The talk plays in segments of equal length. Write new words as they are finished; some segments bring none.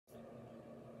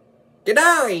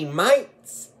G'day,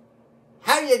 mates!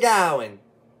 How you going?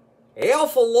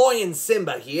 Alpha Lion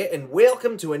Simba here, and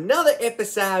welcome to another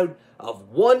episode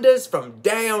of Wonders from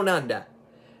Down Under.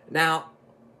 Now,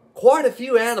 quite a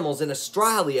few animals in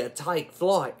Australia take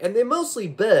flight, and they're mostly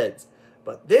birds.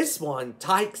 But this one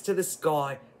takes to the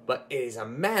sky, but it is a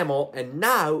mammal, and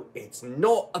no, it's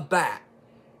not a bat.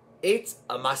 It's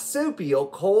a marsupial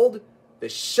called the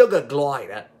sugar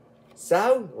glider.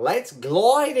 So, let's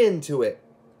glide into it.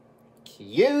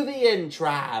 Cue the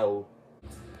intro.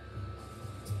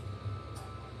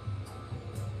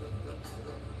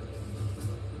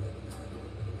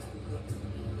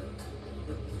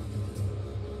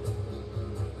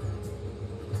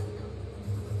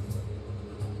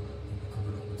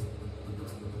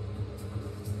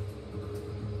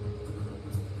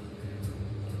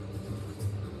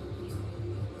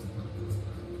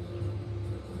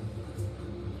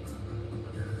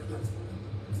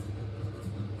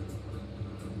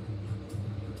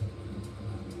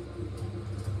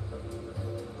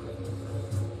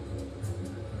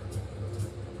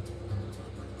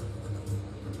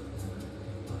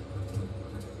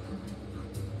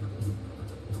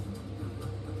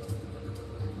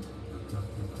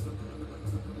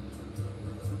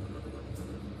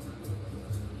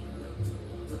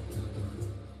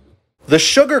 The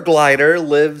sugar glider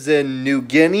lives in New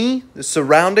Guinea, the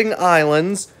surrounding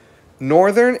islands,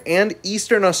 northern and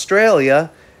eastern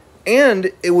Australia,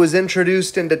 and it was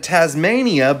introduced into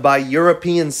Tasmania by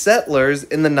European settlers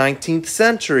in the 19th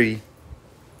century.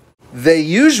 They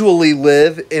usually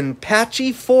live in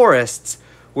patchy forests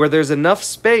where there's enough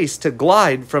space to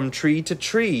glide from tree to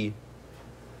tree.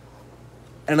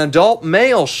 An adult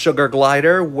male sugar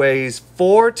glider weighs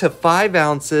 4 to 5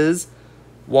 ounces,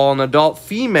 while an adult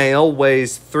female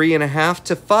weighs 3.5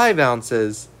 to 5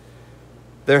 ounces.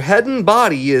 Their head and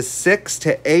body is 6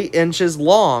 to 8 inches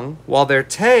long, while their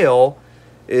tail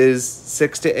is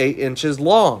 6 to 8 inches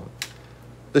long.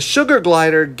 The sugar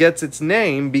glider gets its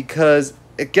name because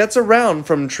it gets around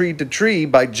from tree to tree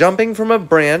by jumping from a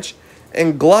branch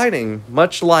and gliding,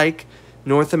 much like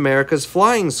North America's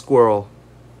flying squirrel.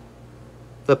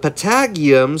 The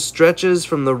patagium stretches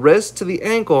from the wrist to the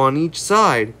ankle on each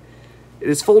side. It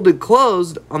is folded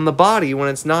closed on the body when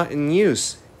it's not in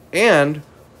use, and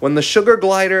when the sugar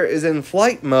glider is in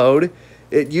flight mode,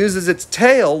 it uses its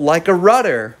tail like a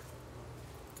rudder.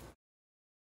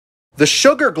 The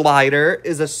sugar glider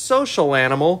is a social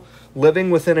animal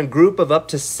living within a group of up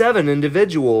to 7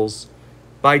 individuals.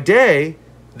 By day,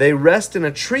 they rest in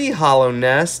a tree hollow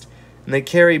nest, and they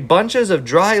carry bunches of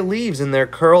dry leaves in their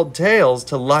curled tails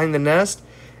to line the nest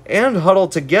and huddle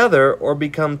together or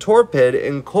become torpid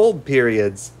in cold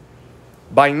periods.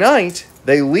 By night,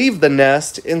 they leave the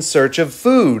nest in search of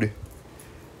food.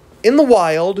 In the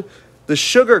wild, the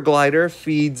sugar glider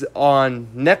feeds on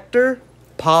nectar,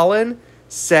 pollen,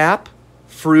 sap,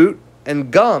 fruit,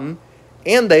 and gum,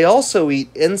 and they also eat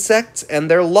insects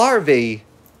and their larvae.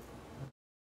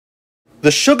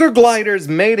 The sugar glider's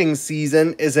mating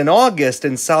season is in August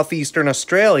in southeastern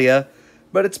Australia,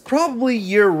 but it's probably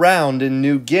year-round in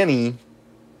New Guinea.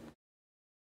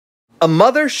 A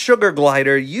mother sugar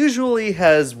glider usually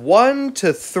has 1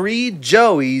 to 3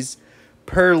 joeys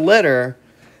per litter,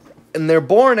 and they're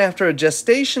born after a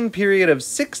gestation period of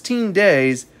 16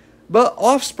 days, but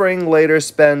offspring later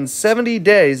spend 70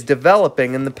 days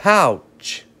developing in the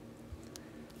pouch.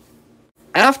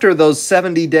 After those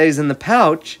 70 days in the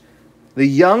pouch, the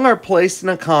young are placed in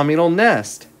a communal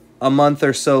nest. A month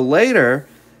or so later,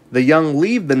 the young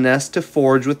leave the nest to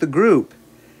forage with the group.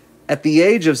 At the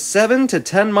age of 7 to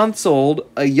 10 months old,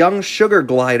 a young sugar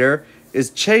glider is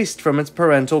chased from its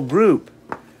parental group.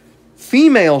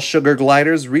 Female sugar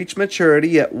gliders reach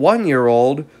maturity at 1 year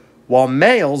old, while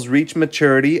males reach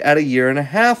maturity at 1.5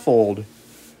 years old.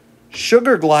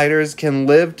 Sugar gliders can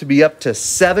live to be up to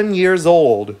 7 years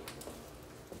old.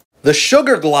 The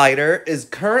sugar glider is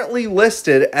currently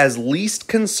listed as least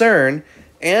concern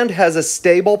and has a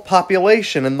stable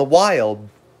population in the wild.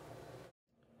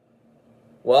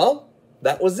 Well,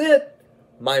 that was it.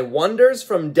 My Wonders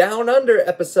from Down Under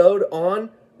episode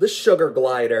on the sugar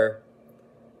glider.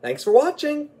 Thanks for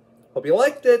watching. Hope you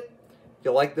liked it. If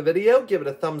you liked the video, give it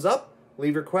a thumbs up.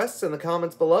 Leave requests in the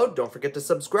comments below. Don't forget to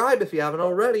subscribe if you haven't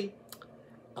already.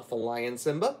 Alpha Lion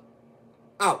Simba,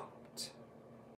 out.